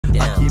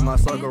keep my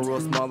circle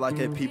real small like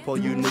a people.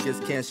 You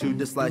niggas can't shoot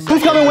this like.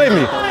 Who's coming with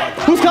me?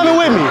 Who's coming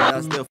with me?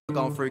 I still fuck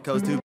on free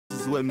coast, 2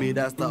 bitches with me.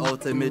 That's the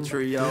ultimate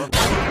trio.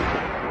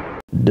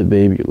 The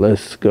baby,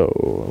 let's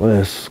go,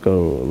 let's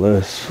go,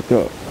 let's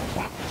go.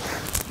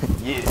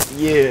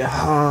 Yeah,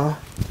 huh?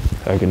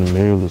 Back in the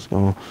mirror, let's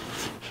go.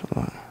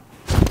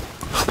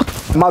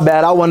 My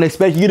bad, I wasn't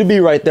expecting you to be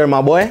right there,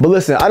 my boy. But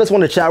listen, I just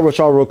want to chat with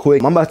y'all real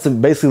quick. I'm about to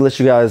basically let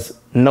you guys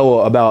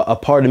know about a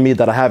part of me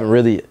that I haven't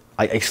really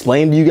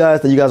explained to you guys,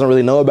 that you guys don't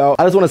really know about.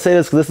 I just want to say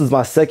this because this is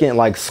my second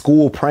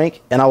school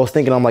prank, and I was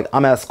thinking,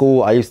 I'm at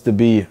school. I used to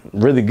be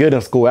really good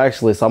in school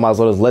actually, so I might as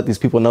well just let these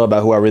people know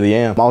about who I really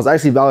am. I was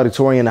actually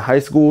valedictorian in high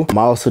school. I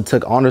also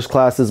took honors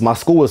classes. My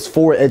school was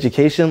for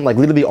education. Like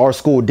literally our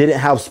school didn't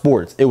have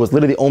sports. It was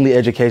literally only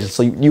education,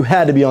 so you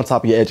had to be on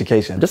top of your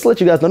education. Just to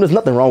let you guys know, there's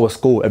nothing wrong with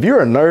school. If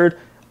you're a nerd,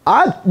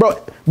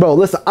 bro,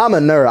 listen, I'm a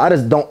nerd. I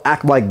just don't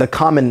act like the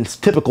common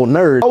typical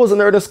nerd. I was a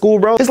nerd in school,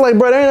 bro. It's like,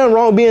 bro, there ain't nothing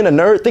wrong with being a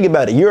nerd. Think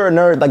about it. You're a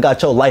nerd that got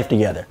your life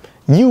together.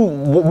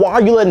 Why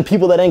are you letting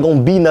people that ain't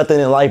gonna be nothing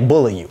in life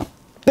bully you?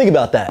 Think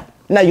about that.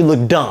 Now you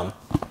look dumb.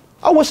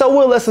 I wish I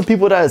would let some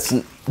people that's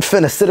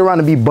finna sit around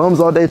and be bums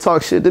all day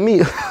talk shit to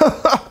me.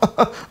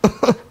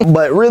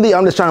 But really,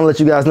 I'm just trying to let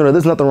you guys know that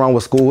there's nothing wrong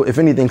with school. If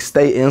anything,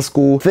 stay in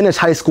school. Finish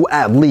high school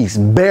at least,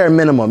 bare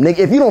minimum. Nigga,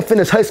 if you don't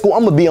finish high school,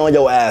 I'm gonna be on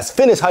your ass.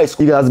 Finish high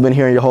school. You guys have been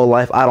hearing your whole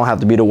life. I don't have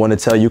to be the one to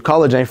tell you.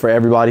 College ain't for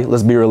everybody.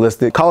 Let's be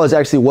realistic. College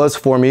actually was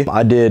for me.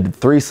 I did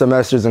 3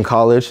 semesters in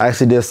college. I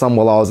actually did some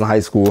while I was in high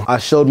school. I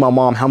showed my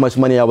mom how much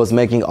money I was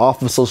making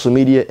off of social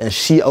media, and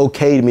she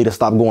okayed me to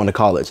stop going to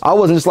college. I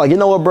wasn't just like, you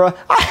know what, bro?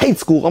 I hate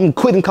school. I'm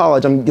quitting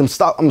college. I'm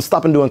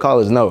stopping doing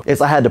college. No,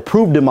 I had to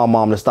prove to my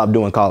mom to stop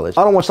doing college.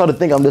 I don't want y'all to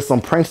think I'm just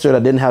some prankster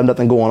that didn't have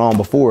nothing going on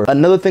before.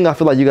 Another thing I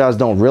feel like you guys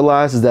don't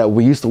realize is that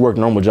we used to work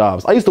normal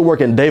jobs. I used to work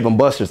in Dave &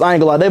 Buster's. I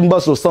ain't gonna lie, Dave &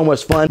 Buster's was so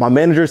much fun. My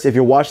managers, if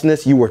you're watching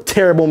this, you were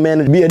terrible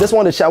managers. But yeah, just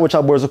wanted to chat with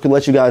y'all boys to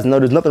let you guys know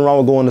there's nothing wrong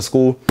with going to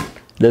school.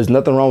 There's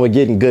nothing wrong with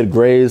getting good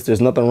grades.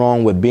 There's nothing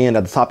wrong with being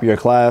at the top of your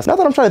class. Now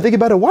that I'm trying to think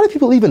about it, why do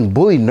people even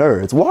bully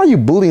nerds? Why are you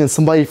bullying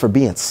somebody for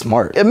being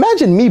smart?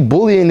 Imagine me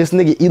bullying this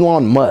nigga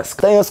Elon Musk.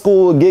 Stay in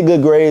school, get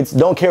good grades,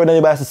 don't care what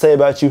anybody has to say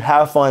about you,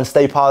 have fun,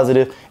 stay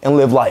positive, and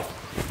live life.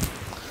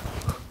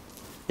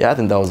 Yeah, I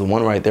think that was the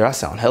one right there. I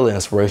sound hella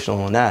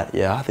inspirational on that.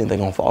 Yeah, I think they're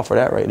gonna fall for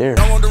that right there.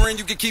 Don't want the ring,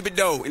 you can keep it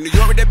though. In New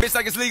York with that bitch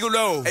like it's legal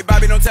though. Hey,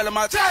 Bobby, don't tell him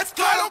my chest.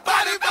 We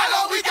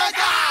got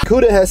God.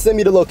 Kuda has sent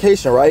me the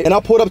location, right? And I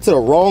pulled up to the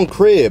wrong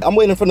crib. I'm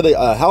waiting in front of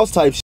the house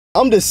type shit.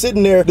 I'm just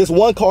sitting there. This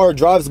one car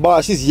drives by.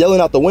 She's yelling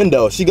out the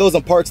window. She goes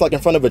and parks like in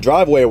front of a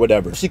driveway or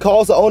whatever. She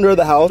calls the owner of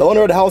the house. The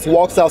owner of the house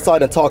walks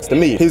outside and talks to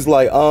me. He's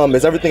like,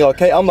 is everything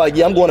okay? I'm like,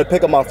 yeah, I'm going to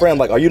pick up my friend. I'm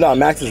like, are you not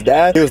Max's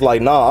dad? He was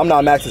like, nah, I'm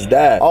not Max's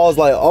dad. I was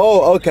like,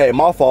 oh, okay,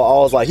 my fault.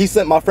 I was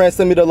like, my friend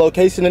sent me the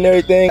location and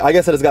everything. I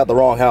guess I just got the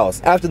wrong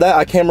house. After that,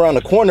 I came around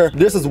the corner.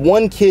 This is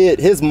one kid,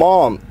 his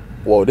mom.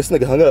 Whoa, this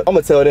nigga hung up. I'm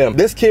gonna tell them.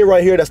 This kid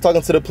right here that's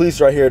talking to the police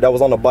right here that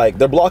was on the bike,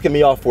 they're blocking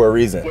me off for a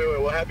reason.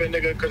 Wait, what happened,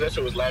 nigga? Cause that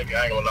shit was lagging,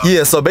 I ain't gonna lie.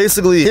 Yeah, so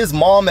basically his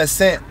mom has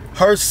sent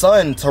her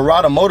son to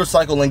ride a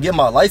motorcycle and get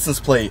my license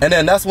plate. And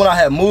then that's when I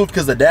had moved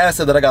because the dad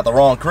said that I got the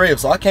wrong crib.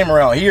 So I came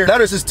around here. Now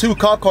there's just 2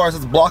 cop cars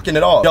that's blocking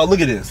it off. Yo, look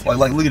at this.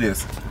 Like look at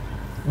this.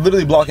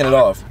 Literally blocking it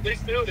off. They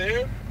still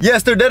there?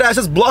 Yes, they're dead ass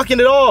just blocking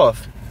it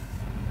off.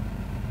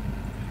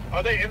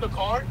 Are they in the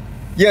car?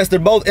 Yes, they're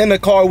both in the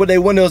car with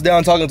their windows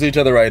down talking to each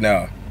other right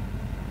now.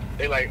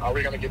 They like, are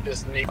we gonna get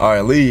this nigga? All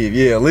right, leave.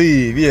 Yeah,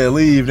 leave. Yeah,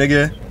 leave,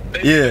 nigga.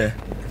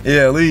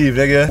 Yeah, leave,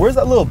 nigga. Where's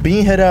that little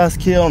beanhead ass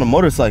kid on a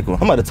motorcycle?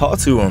 I'm about to talk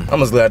to him. I'm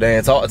just glad they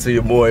ain't talking to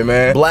your boy,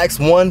 man. Blacks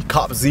 1,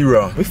 cops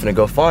 0. We finna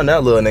go find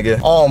that little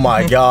nigga. Oh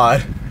my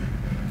God.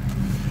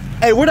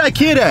 Hey, where that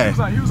kid at?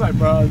 He was like,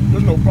 bro,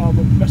 there's no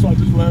problem. That's why I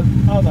just left.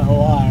 I was like, oh,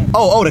 all right.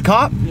 Oh, the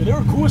cop? Yeah, they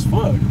were cool as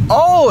fuck.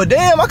 Oh,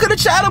 damn, I could've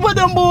chatted with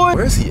them, boy.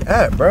 Where's he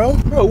at, bro?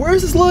 Bro,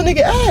 where's this little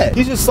nigga at?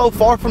 He's just so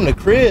far from the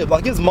crib.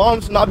 Like, his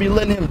mom should not be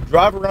letting him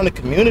drive around the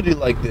community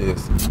like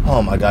this.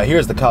 Oh my God,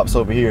 here's the cops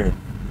over here.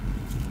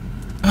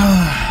 All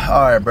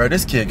right, bro,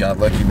 this kid got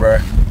lucky, bro.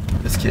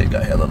 This kid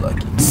got hella lucky.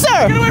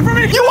 Sir! Get away from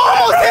me! You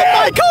almost hit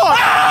my car!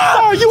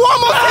 Sir, you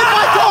almost hit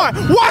my car!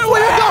 Watch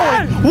where you're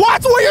going!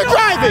 Watch where you're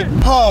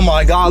driving! Oh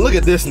my God, look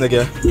at this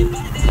nigga. You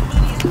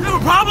have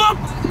a problem?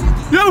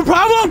 You have a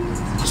problem?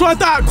 So I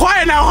thought,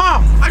 quiet now,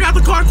 huh? I got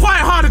the car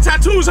quiet, huh? The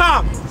tattoos,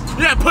 huh?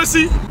 Yeah,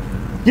 pussy.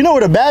 You know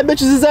where the bad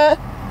bitches is at?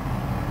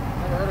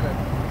 Never heard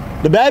of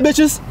it. The bad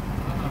bitches?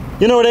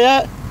 You know where they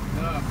at?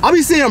 I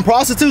be seeing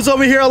prostitutes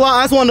over here a lot.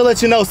 I just wanted to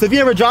let you know. So if you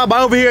ever drive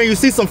by over here and you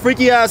see some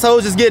freaky ass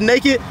hoes just getting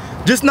naked,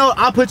 just know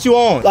I'll put you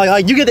on.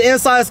 Like you get the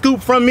inside scoop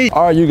from me.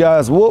 All right, you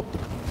guys, whoop.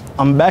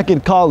 I'm back in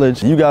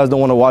college. You guys don't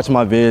want to watch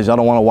my vids. Y'all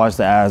don't want to watch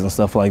the ads and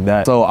stuff like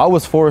that. So I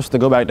was forced to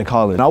go back to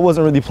college. And I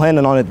wasn't really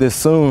planning on it this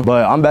soon,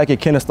 but I'm back at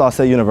Kennesaw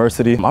State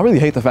University. I really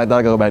hate the fact that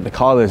I go back to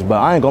college, but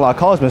I ain't gonna lie,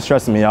 college been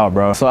stressing me out,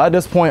 bro. So at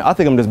this point, I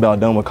think I'm just about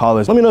done with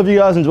college. Let me know if you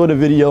guys enjoyed the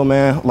video,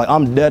 man. Like,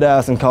 I'm dead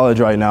ass in college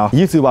right now.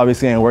 YouTube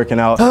obviously ain't working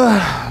out.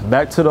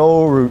 Back to the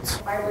old roots.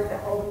 Fibers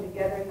that hold them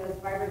together, and those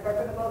fibers are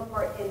for the most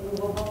part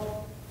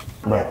immovable.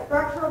 Bro. The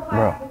structural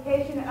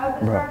classification of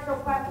the structural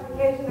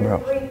classification,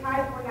 there's 3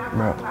 types. We're not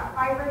talking about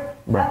fibers.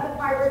 Of the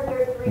fibers,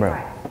 there's 3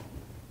 types.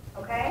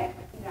 Okay?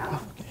 No.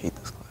 I hate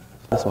this class.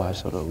 That's why I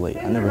showed up late.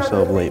 I never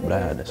show up late, but I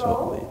had to show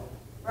up late.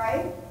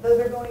 Right? Those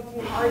are going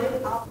to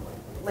harden up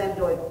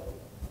lambdoidal.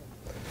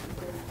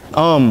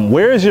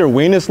 Where is your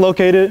weenus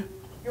located?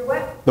 Your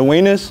what? The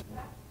weenus?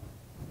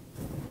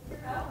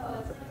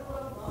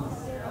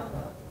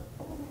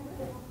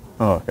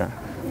 Oh, okay.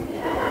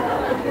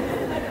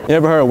 You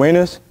ever heard of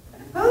weenus?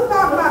 Who's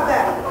talking about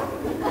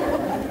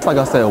that? It's like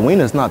I said,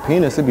 weenus, not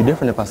penis. It'd be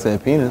different if I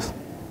said penis.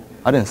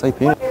 I didn't say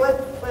penis. Okay,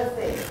 let's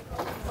see.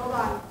 Hold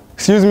on.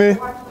 Excuse me?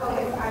 Watch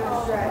focus,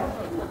 I'm stretch.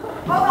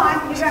 Hold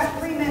on, you got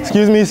 3 minutes.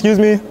 Excuse me, excuse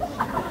me?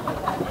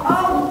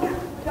 Oh,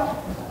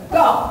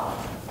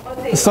 go.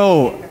 Let's see.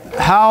 So,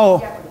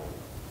 how,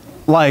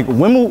 like,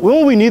 when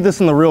will we need this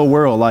in the real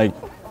world? Like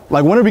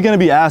when are we gonna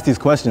be asked these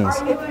questions?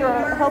 Are you a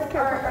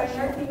healthcare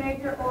professional, nursing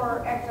major,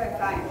 or exercise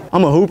science?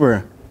 I'm a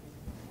hooper.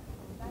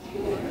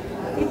 Do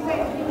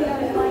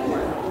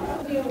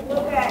you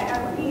look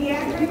at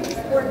pediatrics,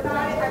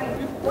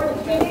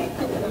 orthopedics,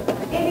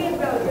 any of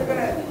those, you're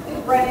gonna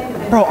run into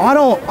this. Bro, I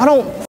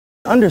don't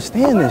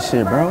understand this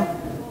shit, bro.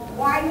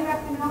 Why do you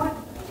have to know it?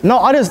 No,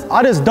 I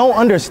just don't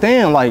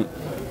understand, like.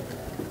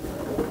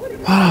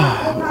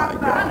 Oh my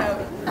God.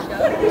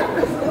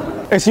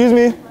 Excuse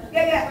me?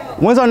 Yeah.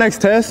 When's our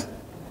next test?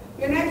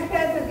 Your next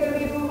test is gonna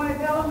be, do you want to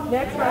tell them?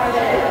 Next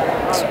Friday.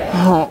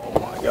 Oh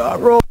my God,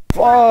 bro,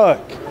 fuck.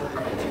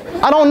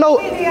 I don't know,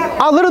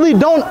 I literally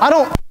don't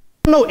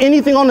know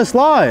anything on the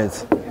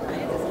slides.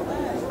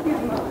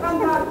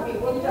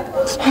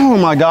 Oh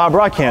my God,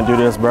 bro, I can't do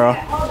this, bro.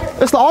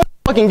 It's the only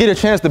fucking get a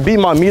chance to beat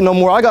my meat no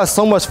more. I got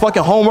so much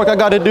fucking homework I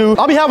gotta do.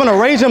 I'll be having a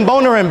raging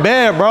boner in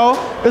bed, bro.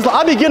 It's like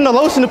I be getting the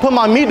lotion to put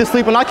my meat to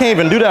sleep and I can't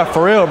even do that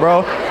for real,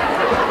 bro.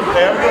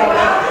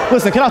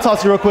 Listen, can I talk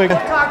to you real quick?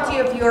 I'll talk to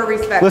you if you are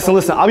respectful.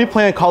 Listen, I'll be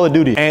playing Call of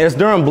Duty and it's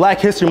during Black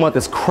History Month.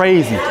 It's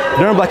crazy.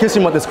 During Black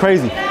History Month, it's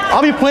crazy.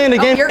 I'll be playing the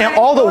game and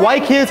all the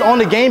white kids on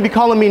the game be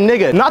calling me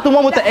nigga. Not the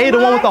one with the A, the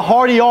one with the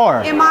hard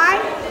ER. Am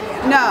I?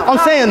 No. I'm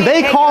saying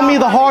they call me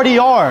the hard ER.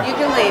 You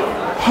can leave.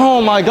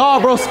 Oh my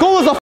God, bro. School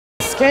is a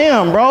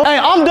scam, bro. Hey,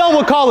 I'm done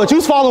with college.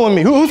 Who's following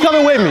me? Who's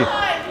coming with me?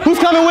 Who's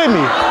coming with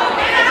me?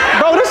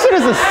 Bro, this shit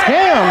is a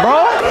scam,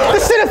 bro.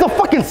 This shit is a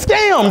fucking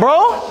scam,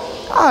 bro.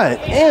 God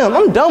damn,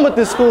 I'm done with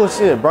this school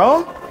shit,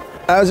 bro.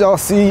 As y'all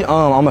see,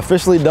 I'm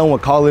officially done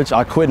with college.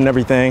 I quit and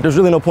everything. There's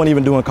really no point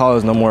even doing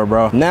college no more,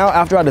 bro. Now,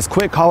 after I just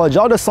quit college,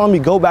 y'all just saw me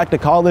go back to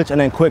college and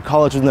then quit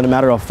college within a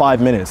matter of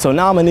 5 minutes. So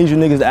now I'm gonna need you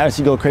niggas to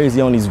actually go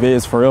crazy on these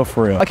vids for real,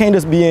 for real. I can't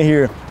just be in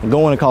here and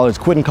going to college,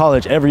 quitting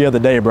college every other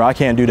day, bro. I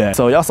can't do that.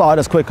 So y'all saw I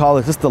just quit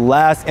college. This is the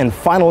last and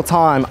final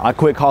time I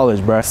quit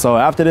college, bro. So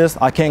after this,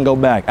 I can't go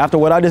back. After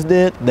what I just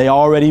did, they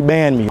already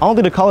banned me. I don't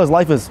think the college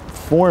life is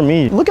for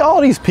me. Look at all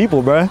these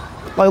people, bro.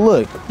 Like,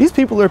 look, these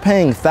people are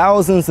paying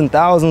thousands and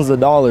thousands of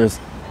dollars.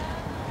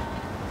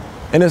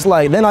 And it's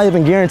like, they're not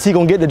even guaranteed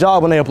gonna get the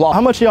job when they apply.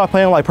 How much y'all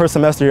paying like per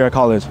semester here at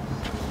college?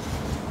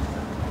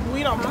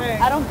 We don't pay.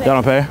 I don't pay.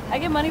 Y'all don't pay? I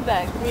get money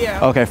back.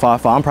 Yeah. Okay,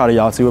 fine. I'm proud of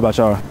y'all too. What about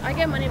y'all? I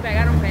get money back.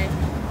 I don't pay.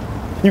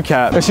 You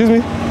cap. Excuse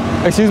me?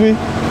 Excuse me?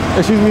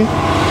 Excuse me?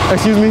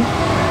 Excuse me?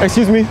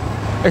 Excuse me?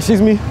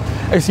 Excuse me?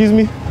 Excuse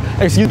me?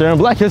 Excuse me? During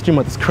Black History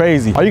Month, it's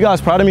crazy. Are you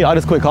guys proud of me? I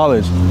just quit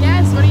college.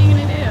 Yes, what are you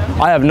gonna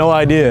do? I have no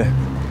idea.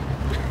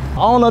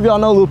 I don't know if y'all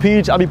know Lil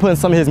Peach. I be putting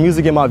some of his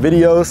music in my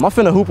videos. I'm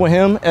finna hoop with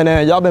him, and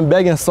then y'all been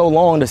begging so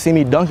long to see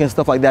me dunk and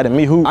stuff like that and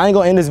me hoop. I ain't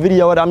gonna end this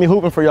video without me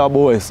hooping for y'all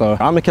boys, so I'm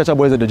gonna catch y'all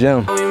boys at the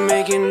gym. We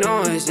making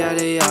noise, yeah,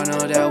 they all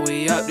know that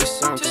we up to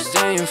something.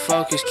 Staying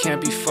focused, can't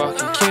be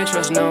fucking. Can't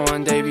trust no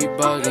one, they be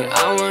bugging.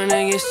 I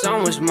wanna get so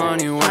much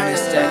money when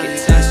it's stacking.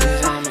 Touch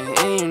it, homie,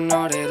 and you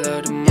know they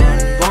love the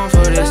money. Born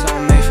for this,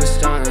 I'm made for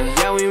stunning.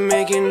 Yeah, we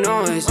making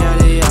noise, yeah,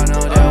 they all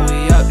know that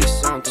we up to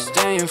something.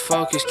 Staying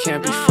focused,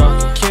 can't be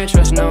fucking. Can't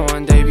trust no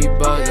one, they be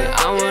bugging.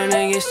 I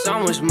wanna get so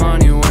much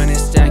money when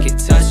it's stacking.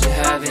 Touch your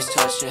heavens,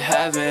 touch your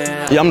heaven.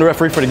 Yeah, I'm the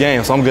referee for the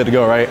game, so I'm good to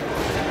go, right?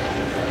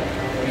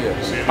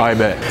 Yes. All right,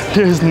 bet.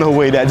 There's no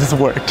way that just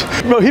worked.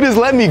 Bro, he just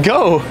let me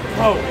go.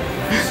 Oh,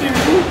 you see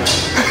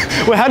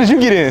me? Wait, how did you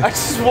get in? I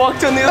just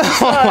walked on the other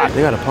side.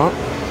 They got a pump?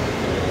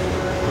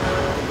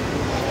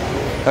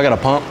 I got a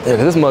pump? Yeah,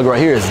 cause this mug right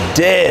here is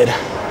dead.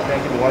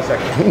 Okay, give me 1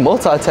 second. He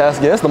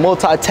multitask, yeah, that's the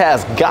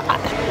multitask guy.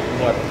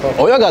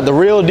 Oh, y'all got the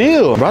real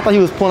deal. Bro, I thought he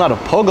was pulling out a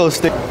pogo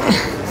stick.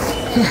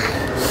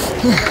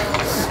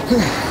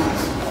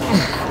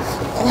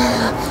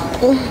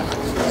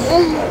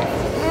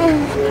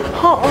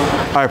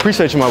 I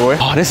appreciate you, my boy.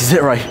 Oh, this is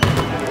it right.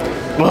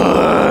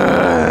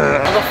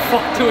 How the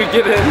fuck do we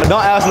get in?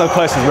 Don't ask no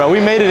questions, bro. We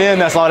made it in,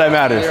 that's all that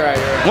matters. You're right,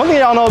 you're right. One thing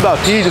y'all know about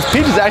Peach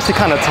is actually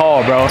kind of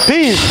tall, bro.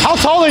 Peach, how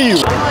tall are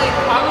you?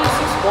 I'm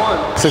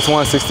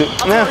 6'1". 6'1", 6'2".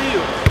 How tall are you?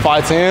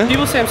 5'10".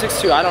 People say I'm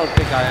 6'2". I don't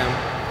think I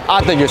am. I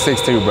think you're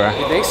 6'2", bro.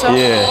 You think so?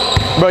 Yeah.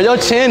 Bro, your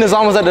chin is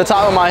almost at the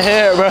top of my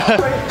head, bro.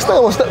 Still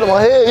almost stepped to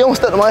my head. You almost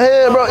stepped to my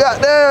head, bro.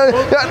 Goddamn,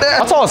 goddamn.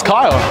 How tall is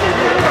Kyle? A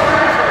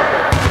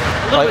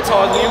little bit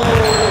taller than you.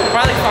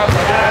 Probably like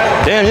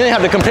 5'7". Damn, you didn't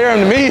have to compare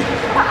him to me.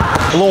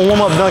 A little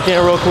warm-up dunk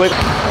in real quick.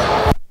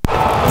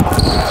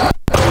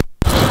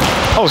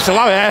 Oh, shit,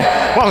 my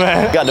bad. My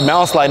bad. Got the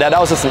bounce like that. That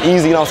was just some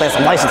easy, you know what I'm saying?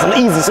 Some license, some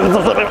easy.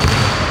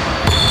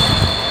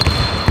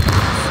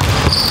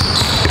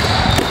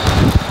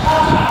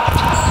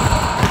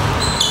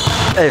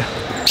 Hey,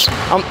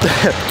 I'm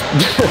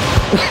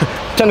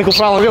technical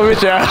problem, go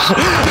with your ass.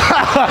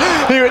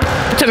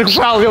 Technical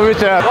problem, go with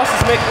your ass. Watch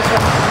this make this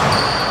one.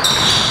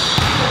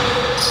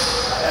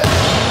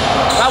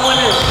 That one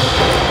is.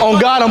 On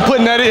God, I'm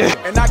putting that in.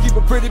 And I keep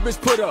a pretty bitch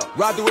put up.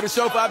 Ride through with a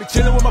chauffeur, I be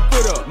chillin' with my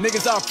foot up.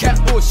 Niggas all cap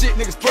bullshit,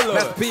 niggas pull up.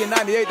 Master P in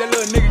 98, that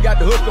little nigga got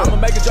the hook up. I'ma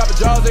make it drop the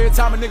jaws every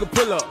time a nigga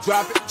pull up.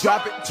 Drop it,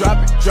 drop it,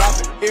 drop it, drop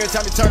it. Every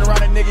time you turn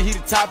around, that nigga, he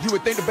the top. You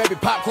would think the baby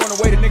popcorn the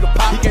way the nigga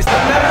pop. He can't stop.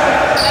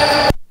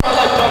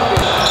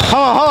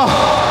 Hold on.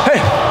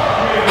 Hey,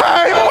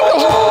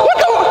 what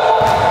the?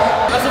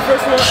 That's the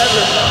first one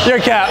ever. You're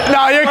cap.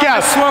 Nah, you're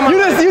cap.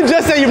 You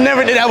just said you've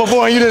never did that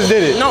before and you just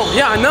did it. No,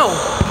 yeah, I know.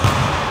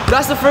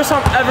 That's the first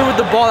time ever with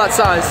the ball that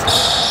size.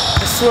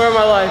 I swear on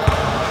my life.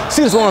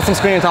 See this one on some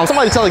screen time.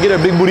 Somebody tell her to get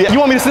her big booty. You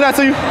want me to send that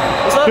to you?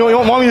 What's up? You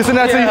want me to send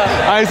that to you?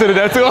 Yeah. I ain't sending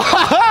that to you.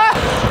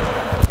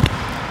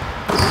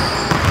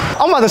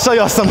 I'm about to show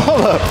y'all some.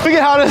 Hold up. Look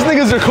at how this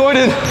nigga's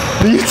recording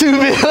the YouTube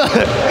video.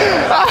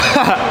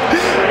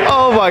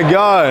 Oh my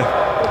God.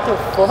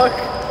 What the fuck?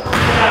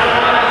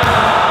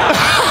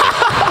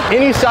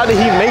 Any shot that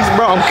he makes,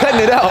 bro, I'm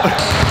cutting it out.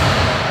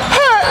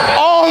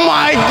 Oh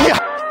my God.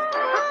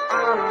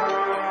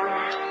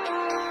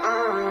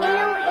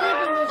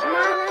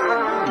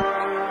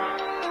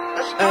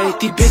 Ay,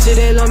 these bitches,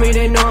 they love me,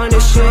 they knowin'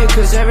 this shit.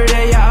 Cause every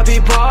day, yeah, I be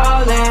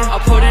ballin'. I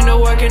put in the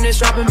work in this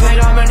rapping paid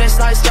off, and this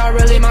lifestyle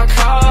really my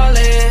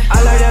calling.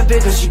 I like that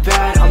bitch, but she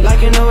bad. I'm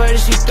liking the way that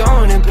she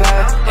throwing it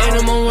back. Ain't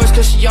no more words,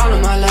 cause she all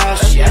in my lap.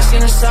 She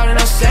asking us out, and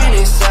I'm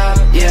saying it's out.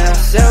 Yeah, I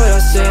said what I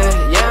said.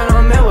 Yeah, and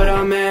I meant what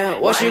I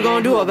meant. What you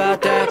gon' do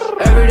about that?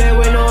 Every day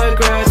with no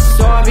regrets.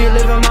 So I be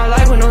living my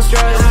life with no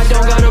stress. I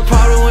don't got a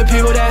problem with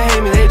people that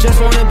hate me. They just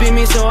wanna be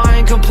me, so I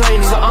ain't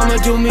complaining. So I'ma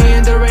do me,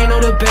 and there ain't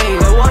no debate.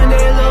 But one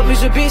day, a little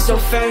bitch will be so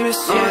famous.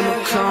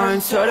 I'm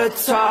climbing to the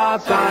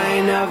top. I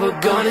ain't never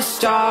gonna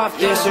stop.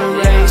 It's a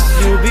race.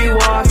 You be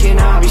walking,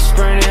 I'll be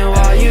sprinting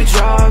while you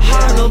drop.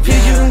 Hi, little P,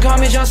 you can call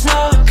me Jon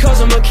Snow.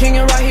 Cause I'm a king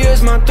and right here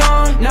is my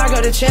throne. Now I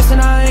got a chance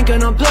and I ain't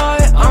gonna blow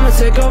it. I'ma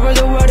take over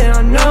the world and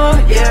I know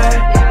it,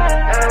 yeah.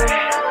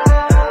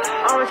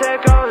 I'ma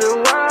take over the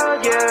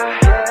world, yeah.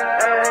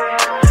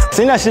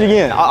 Sing that shit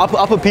again. I'll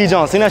put P.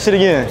 John. Sing that shit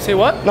again. Say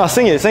what? No,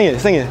 sing it.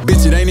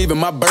 Bitch, it ain't even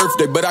my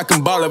birthday, but I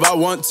can ball if I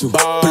want to. Pull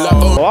up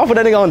on. Oh, I'll put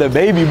that nigga on the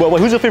baby, but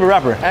wait, who's your favorite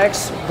rapper?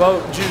 X,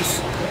 Boat, Juice.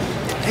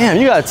 Damn,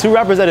 you got two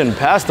rappers that didn't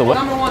pass the what?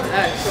 Number one's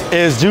X.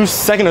 Is Juice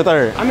second or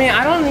third? I mean,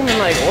 I don't even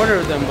like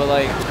order them, but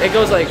like, it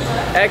goes like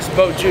X,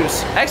 Boat,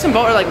 Juice. X and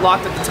Boat are like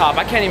locked at the top.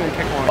 I can't even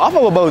pick one. I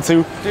fuck with Bo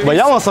too, Dude, but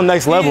y'all on some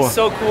next level. He's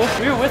so cool.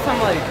 We were with him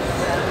like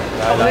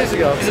a couple days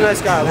ago. He's a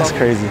nice guy. That's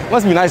crazy.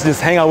 Must be nice to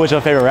just hang out with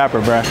your favorite rapper,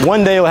 bruh.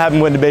 One day it'll happen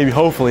with the baby,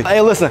 hopefully.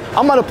 Hey, listen,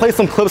 I'm about to play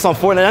some clips on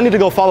Fortnite. I need to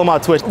go follow my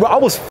Twitch. Bro, I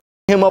was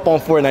him up on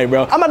Fortnite,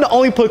 bro. I'm about to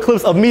only put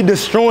clips of me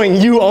destroying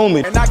you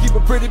only. And I keep a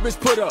pretty bitch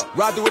put up.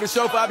 Ride through with a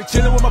chauffeur, I be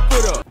chillin' with my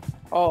foot up.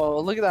 Oh,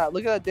 look at that.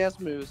 Look at that dance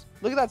moves.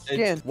 Look at that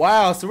skin.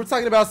 Wow, so we're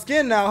talking about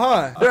skin now,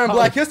 huh? During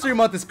Black History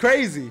Month is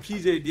crazy.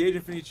 PJ, the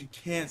agent needs you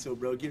cancel,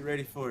 bro. Get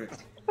ready for it.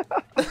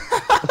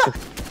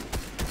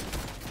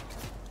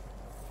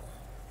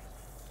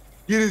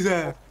 Get his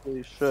ass.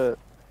 Holy shit.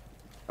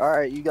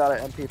 Alright, you got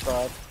an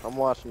MP5. I'm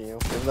watching you.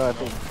 Even though I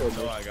think you killed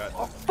me. I got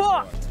oh,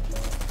 fuck!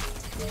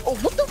 Oh,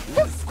 what the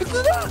fuck? What's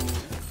that?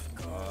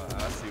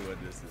 I see what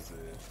this is.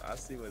 I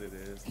see what it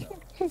is. No.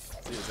 I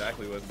see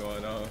exactly what's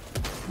going on.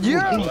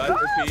 Yeah.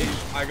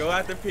 I go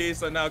after P,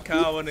 so now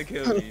Kyle wanna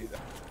kill me.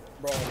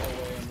 Bro, no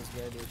way in this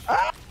garbage.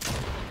 Ah!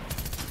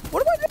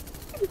 What am I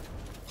doing?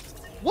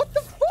 What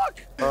the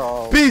fuck?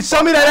 Oh. P,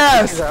 show me that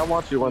ass! PJ, I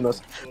want you to win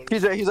this.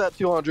 PJ, he's at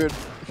 200.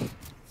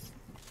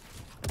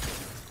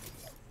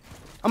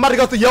 I'm about to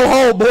go through your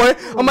hole, boy.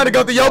 I'm about to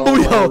go through your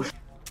booty hole.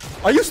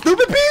 Are you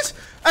stupid, Peach?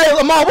 Hey,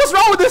 Lamar, what's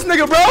wrong with this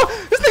nigga, bro?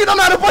 This nigga don't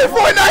know how to play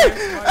Fortnite.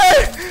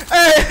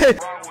 Hey.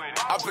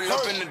 I pull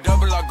up in the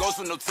double, I ghost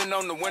with no tin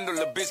on the window,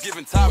 the bitch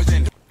giving top.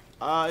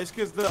 It's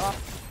cause the.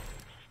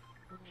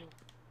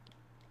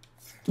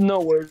 No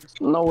words.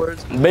 No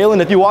words. Balin,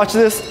 if you watch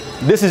this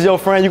is your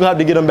friend. You gonna have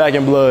to get him back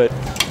in blood.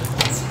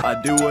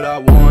 I do what I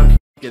want.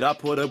 Get I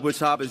put up with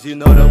choppers, you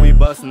know that we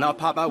bustin'. I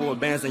pop out with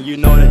bands and you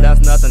know that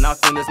that's nothing. I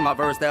finish my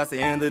verse, that's the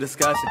end of the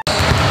discussion.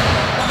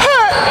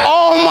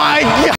 Oh my God!